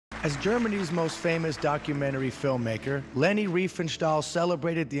As Germany's most famous documentary filmmaker, Leni Riefenstahl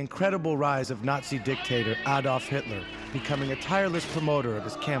celebrated the incredible rise of Nazi dictator Adolf Hitler, becoming a tireless promoter of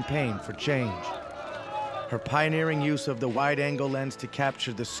his campaign for change. Her pioneering use of the wide-angle lens to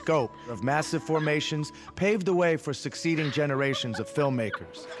capture the scope of massive formations paved the way for succeeding generations of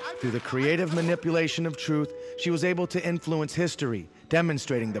filmmakers. Through the creative manipulation of truth, she was able to influence history,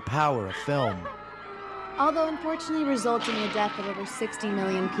 demonstrating the power of film. Although unfortunately resulting in the death of over 60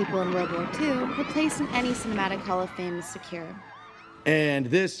 million people in World War II, her place in any cinematic Hall of Fame is secure. And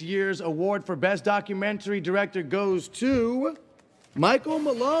this year's award for Best Documentary Director goes to Michael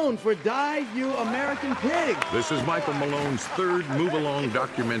Malone for Die, You American Pig. This is Michael Malone's third Move Along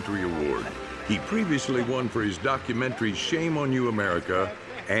Documentary Award. He previously won for his documentary Shame on You, America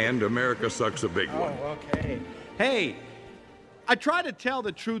and America Sucks, a Big One. Oh, okay. Hey, I try to tell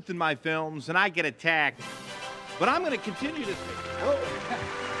the truth in my films, and I get attacked. But I'm going to continue to say, oh,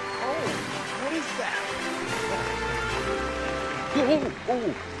 what is that?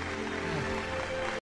 Oh,